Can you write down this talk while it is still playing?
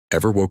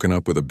Ever woken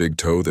up with a big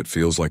toe that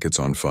feels like it's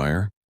on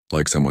fire?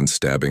 Like someone's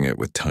stabbing it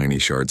with tiny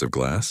shards of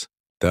glass?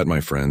 That, my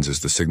friends,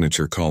 is the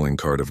signature calling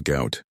card of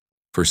gout.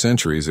 For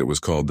centuries, it was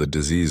called the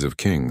disease of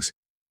kings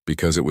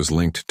because it was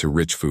linked to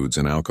rich foods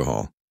and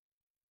alcohol.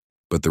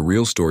 But the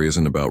real story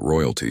isn't about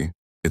royalty,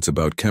 it's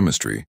about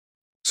chemistry.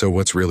 So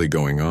what's really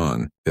going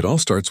on? It all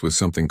starts with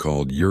something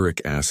called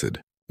uric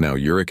acid. Now,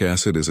 uric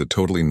acid is a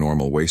totally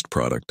normal waste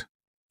product.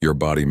 Your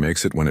body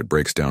makes it when it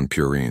breaks down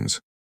purines,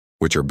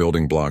 which are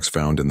building blocks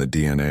found in the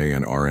DNA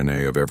and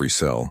RNA of every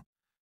cell,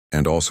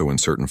 and also in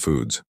certain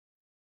foods.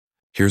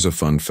 Here's a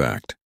fun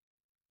fact.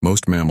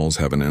 Most mammals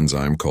have an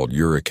enzyme called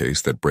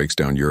uricase that breaks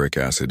down uric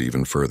acid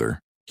even further.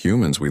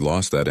 Humans, we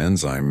lost that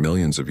enzyme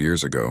millions of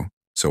years ago,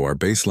 so our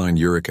baseline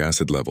uric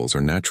acid levels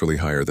are naturally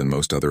higher than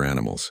most other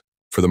animals.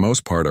 For the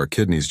most part, our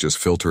kidneys just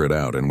filter it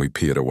out and we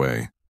pee it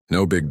away.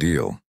 No big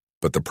deal.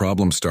 But the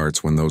problem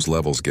starts when those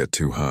levels get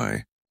too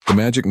high. The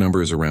magic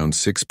number is around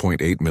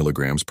 6.8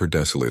 milligrams per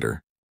deciliter.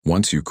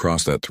 Once you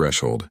cross that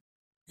threshold,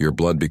 your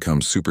blood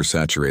becomes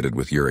supersaturated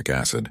with uric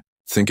acid.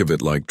 Think of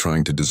it like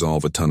trying to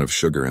dissolve a ton of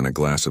sugar in a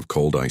glass of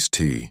cold iced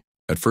tea.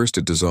 At first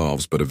it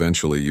dissolves, but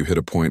eventually you hit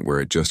a point where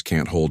it just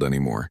can't hold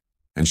anymore,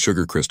 and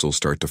sugar crystals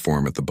start to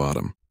form at the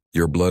bottom.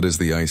 Your blood is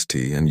the iced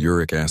tea and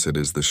uric acid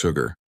is the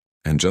sugar.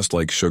 And just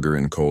like sugar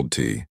in cold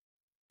tea,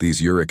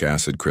 these uric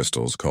acid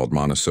crystals, called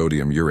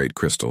monosodium urate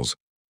crystals,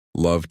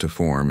 love to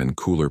form in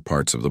cooler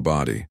parts of the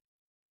body.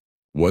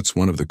 What's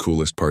one of the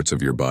coolest parts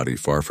of your body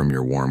far from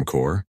your warm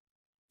core?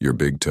 Your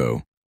big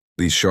toe.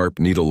 These sharp,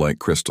 needle-like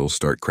crystals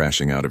start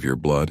crashing out of your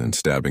blood and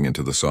stabbing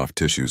into the soft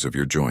tissues of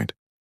your joint.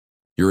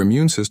 Your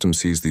immune system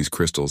sees these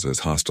crystals as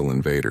hostile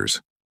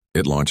invaders.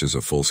 It launches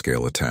a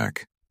full-scale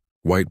attack.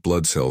 White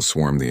blood cells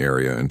swarm the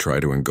area and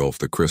try to engulf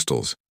the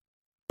crystals,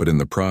 but in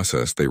the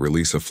process they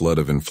release a flood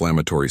of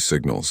inflammatory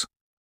signals,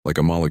 like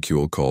a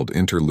molecule called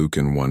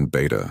interleukin-1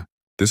 beta.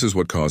 This is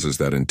what causes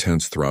that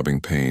intense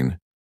throbbing pain,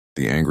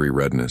 the angry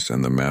redness,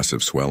 and the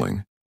massive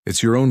swelling.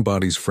 It's your own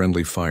body's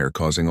friendly fire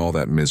causing all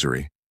that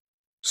misery.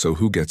 So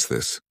who gets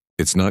this?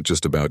 It's not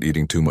just about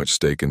eating too much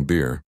steak and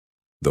beer,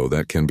 though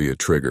that can be a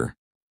trigger.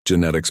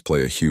 Genetics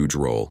play a huge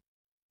role.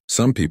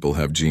 Some people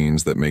have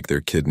genes that make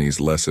their kidneys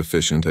less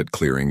efficient at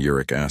clearing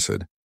uric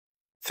acid.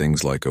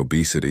 Things like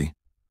obesity,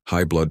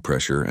 high blood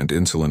pressure, and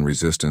insulin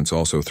resistance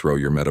also throw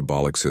your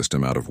metabolic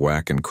system out of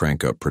whack and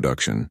crank up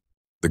production.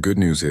 The good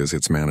news is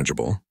it's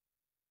manageable.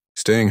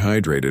 Staying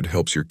hydrated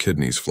helps your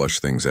kidneys flush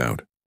things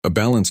out. A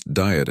balanced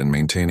diet and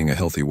maintaining a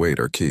healthy weight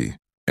are key.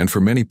 And for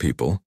many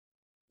people,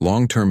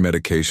 long-term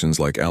medications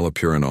like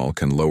allopurinol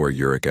can lower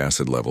uric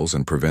acid levels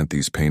and prevent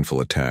these painful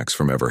attacks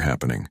from ever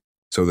happening.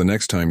 So the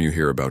next time you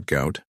hear about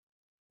gout,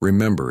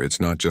 remember it's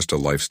not just a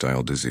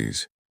lifestyle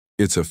disease.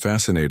 It's a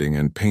fascinating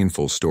and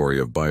painful story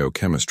of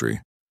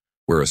biochemistry,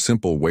 where a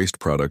simple waste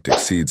product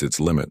exceeds its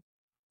limit,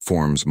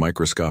 forms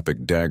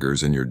microscopic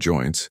daggers in your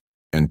joints,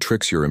 and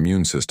tricks your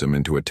immune system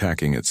into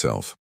attacking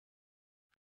itself.